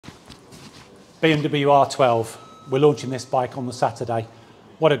BMW R12. We're launching this bike on the Saturday.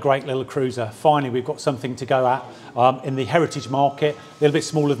 What a great little cruiser. Finally, we've got something to go at in the heritage market, a little bit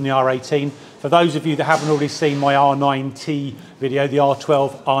smaller than the R18. For those of you that haven't already seen my R9T video, the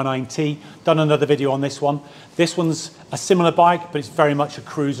R12 R9T, done another video on this one. This one's a similar bike, but it's very much a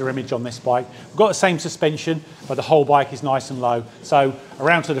cruiser image on this bike. We've got the same suspension, but the whole bike is nice and low. So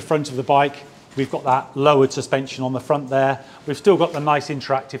around to the front of the bike, we've got that lowered suspension on the front there. We've still got the nice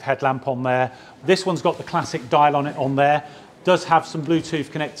interactive headlamp on there. This one's got the classic dial on it on there. Does have some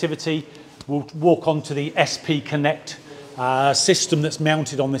Bluetooth connectivity. We'll walk onto the SP Connect system that's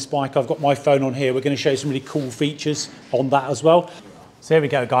mounted on this bike. I've got my phone on here. We're going to show you some really cool features on that as well. So here we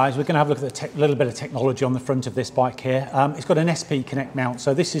go, guys. We're going to have a look at a little bit of technology on the front of this bike here. It's got an SP Connect mount.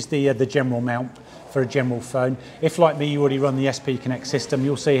 So this is the general mount for a general phone. If, like me, you already run the SP Connect system,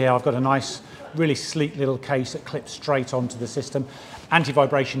 you'll see here I've got a nice, really sleek little case that clips straight onto the system.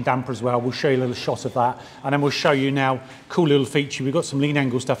 Anti-vibration damper as well. We'll show you a little shot of that. And then we'll show you now, cool little feature. We've got some lean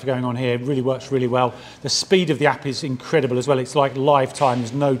angle stuff going on here. It really works really well. The speed of the app is incredible as well. It's like live time.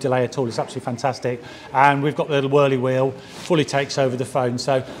 There's no delay at all. It's absolutely fantastic. And we've got the little whirly wheel, fully takes over the phone.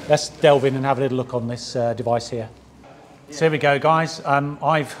 So let's delve in and have a little look on this device here. So here we go, guys.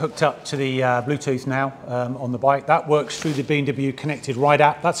 I've hooked up to the Bluetooth now on the bike. That works through the BMW Connected Ride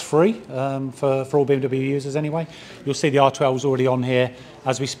app. That's free for all BMW users anyway. You'll see the R12 is already on here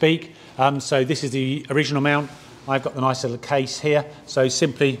as we speak. So this is the original mount. I've got the nice little case here. So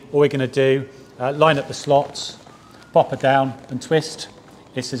simply all we're going to do, line up the slots, pop it down and twist.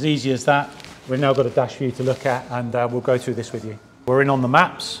 It's as easy as that. We've now got a dash view to look at, and we'll go through this with you. We're in on the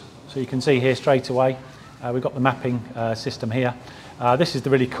maps, so you can see here straight away. We've got the mapping system here. This is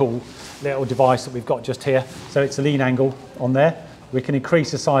the really cool little device that we've got just here. So it's a lean angle on there. We can increase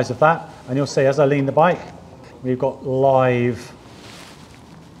the size of that, and you'll see as I lean the bike, we've got live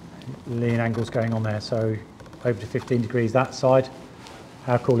lean angles going on there. So over to 15 degrees that side.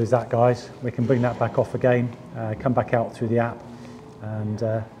 How cool is that, guys? We can bring that back off again, come back out through the app, and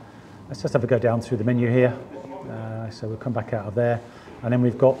let's just have a go down through the menu here. So we'll come back out of there. And then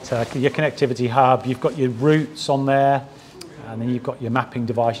we've got your connectivity hub, you've got your routes on there, and then you've got your mapping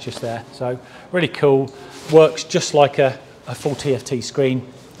device just there. So really cool, works just like a full TFT screen,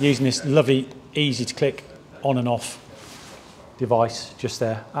 using this lovely, easy to click on and off device just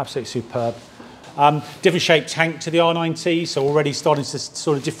there. Absolutely superb. Different shaped tank to the R9T, so already starting to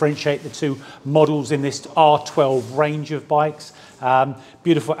sort of differentiate the two models in this R12 range of bikes.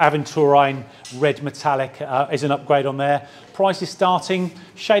 Beautiful Aventurine red metallic is an upgrade on there. Price is starting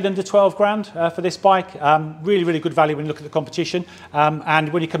shade under 12 grand for this bike. Really, really good value when you look at the competition.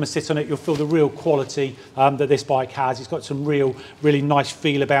 And when you come and sit on it, you'll feel the real quality that this bike has. It's got some really nice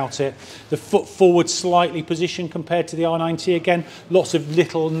feel about it. The foot forward slightly positioned compared to the R9T again. Lots of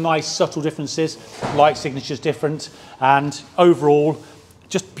little nice subtle differences. Light signature's different. And overall,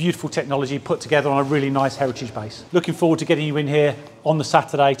 just beautiful technology put together on a really nice heritage base. Looking forward to getting you in here on the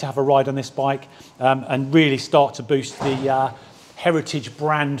Saturday to have a ride on this bike and really start to boost the heritage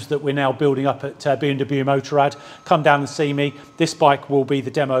brand that we're now building up at BMW Motorrad. Come down and see me. This bike will be the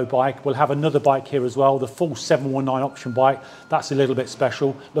demo bike. We'll have another bike here as well, the full 719 option bike. That's a little bit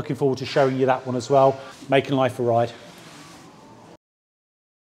special. Looking forward to showing you that one as well. Making life a ride.